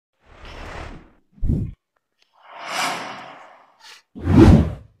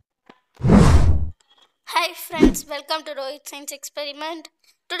Hi friends, welcome to Rohit Science Experiment.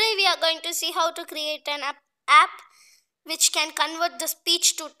 Today we are going to see how to create an app which can convert the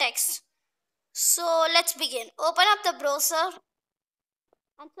speech to text. So let's begin. Open up the browser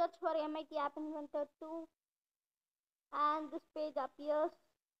and search for MIT App Inventor 2 and this page appears.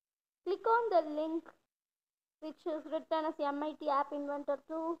 Click on the link which is written as MIT App Inventor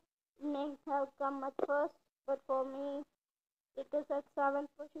 2. Names have come at first, but for me it is at 7th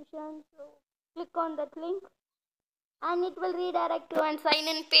position. So click on that link and it will redirect to an sign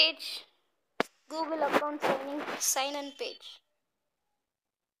in page, Google account sign in page.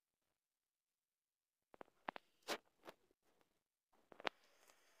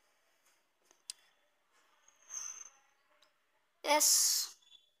 Yes,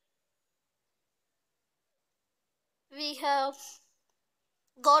 we have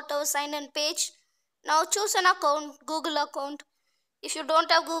got our sign in page. Now choose an account, Google account. If you don't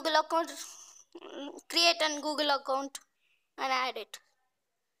have Google account, create an Google account and add it.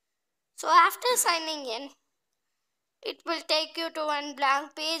 So after signing in, it will take you to one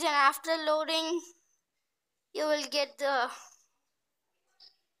blank page, and after loading you will get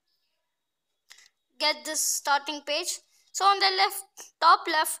this starting page. So on the top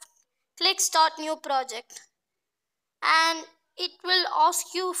left, click start new project, and it will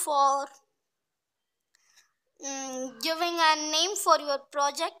ask you for giving a name for your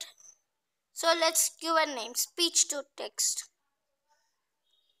project. So let's give a name, speech to text.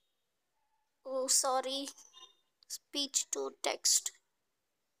 Oh sorry, speech to text.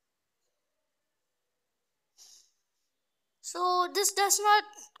 So this does not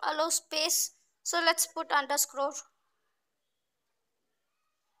allow space, so let's put underscore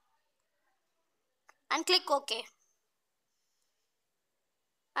and click OK.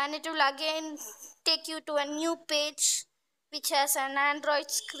 And it will again take you to a new page which has an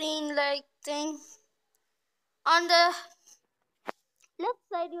Android screen like thing. On the left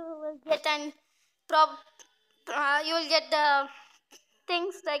side you will get you will get the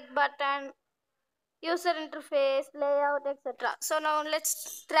things like button, user interface, layout, etc. So now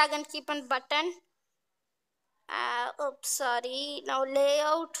let's drag and keep on button. Oops, sorry. Now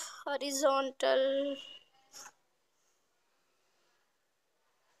layout, horizontal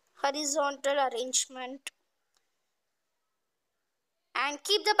arrangement, and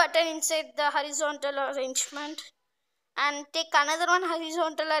keep the button inside the horizontal arrangement, and take another one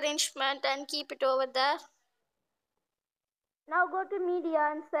horizontal arrangement and keep it over there. Now go to media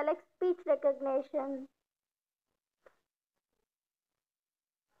and select speech recognition.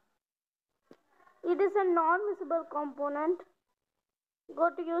 It is a non-visible component. Go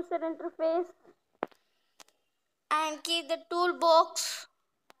to user interface and keep the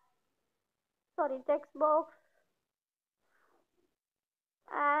text box,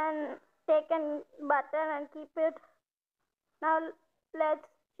 and take a button and keep it. Now let's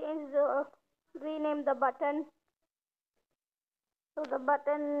rename the button. So the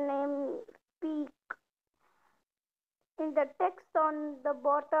button name speak. In the text on the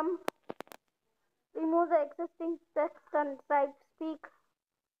bottom, remove the existing text and type speak,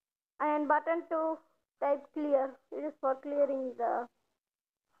 and button 2 type clear. It is for clearing the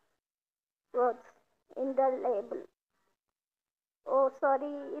words in the label. Oh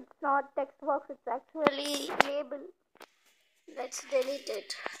sorry, it's not text box, it's actually label. Let's delete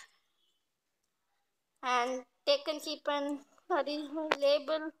it and take and keep an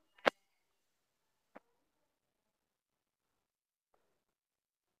label.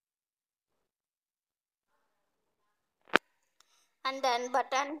 And then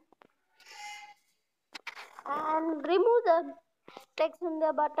button, and remove the text in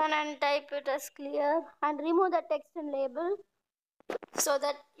the button and type it as clear, and remove the text in label so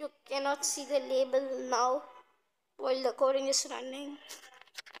that you cannot see the label now while the coding is running.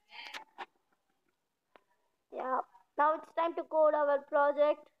 Yeah, now it's time to code our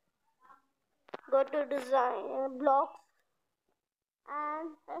project. Go to design blocks, and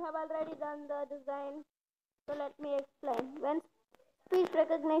I have already done the design, so let me explain. When speech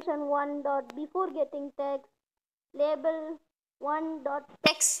recognition 1 dot before getting text, label 1 dot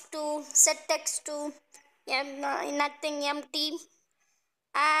text to set text to nothing empty,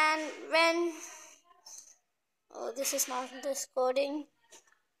 and when this is not this coding,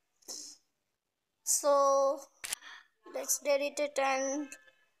 so let's delete it. And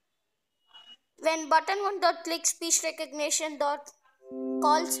when button 1 dot click speech recognition dot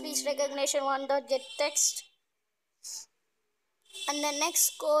call speech recognition 1 dot get text, and the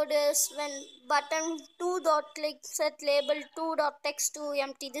next code is when button 2 dot click set label 2 dot text to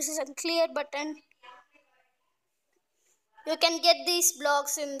empty. This is a clear button. You can get these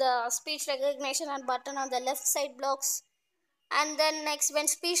blocks in the speech recognition and button on the left side blocks. And then next, when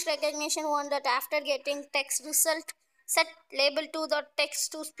speech recognition want that after getting text result, set label to the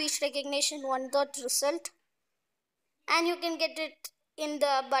text to speech recognition one dot result. And you can get it in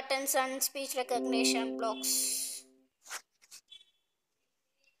the buttons and speech recognition blocks.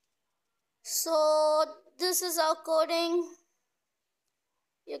 So this is our coding.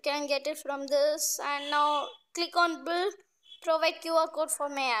 You can get it from this, and now click on build, provide QR code for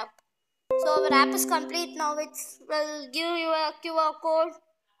my app. So our app is complete now. It will give you a QR code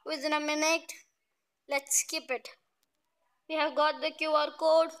within a minute. Let's skip it. We have got the QR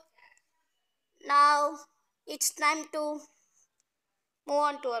code. Now it's time to move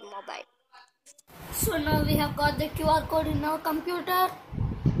on to our mobile. So now we have got the QR code in our computer.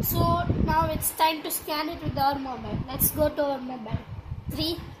 So now it's time to scan it with our mobile. Let's go to our mobile.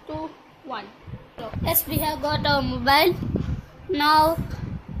 3, 2, 1. Yes, we have got our mobile. Now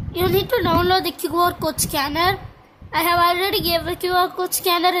you need to download the QR code scanner. I have already gave the QR code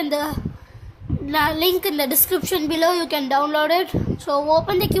scanner in the link in the description below. You can download it. So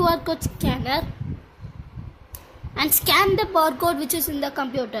open the QR code scanner and scan the barcode which is in the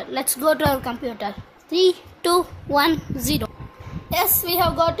computer. Let's go to our computer. 3, 2, 1, 0. Yes, we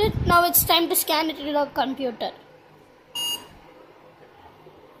have got it. Now it's time to scan it in our computer.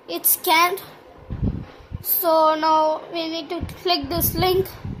 It's scanned. So now we need to click this link.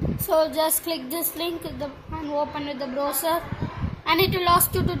 So just click this link and open with the browser. And it will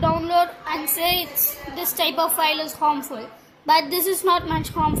ask you to download and say this type of file is harmful. But this is not much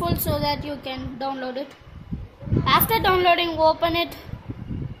harmful, so that you can download it. After downloading, open it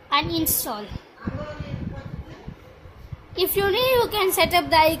and install. If you need, you can set up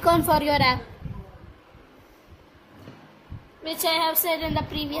the icon for your app, which I have said in the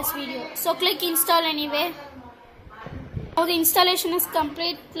previous video. So click install anyway. Now the installation is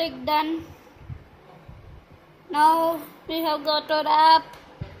complete. Click done. Now we have got our app.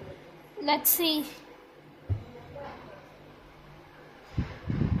 Let's see.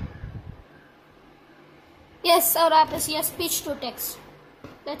 Yes, our app is here, speech to text.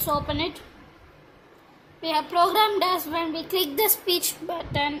 Let's open it. We have programmed as when we click the speak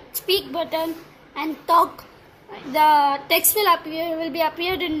button and talk, the text will be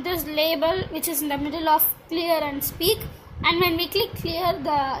appeared in this label which is in the middle of clear and speak, and when we click clear,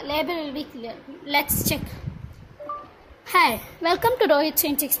 the label will be clear. Let's check. Hi, welcome to Rohit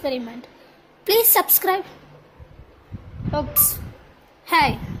Science Experiment. Please subscribe. Oops.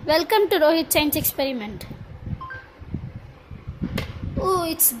 Hi, welcome to Rohit Science Experiment. Oh,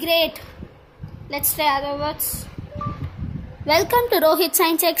 it's great. Let's try other words. Welcome to Rohit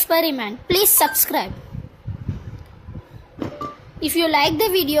Science Experiment. Please subscribe. If you like the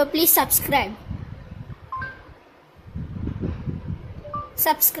video, please subscribe.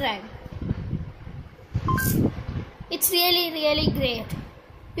 Subscribe. It's really great.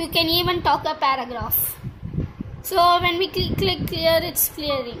 You can even talk a paragraph. So when we click clear, it's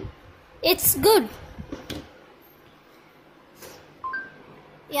clearing. It's good.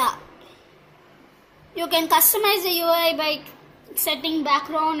 Yeah. You can customize the UI by setting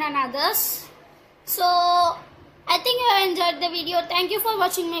background and others. So I think you have enjoyed the video. Thank you for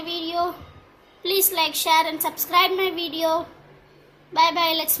watching my video. Please like, share and subscribe my video. Bye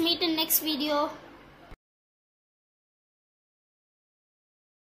bye. Let's meet in next video.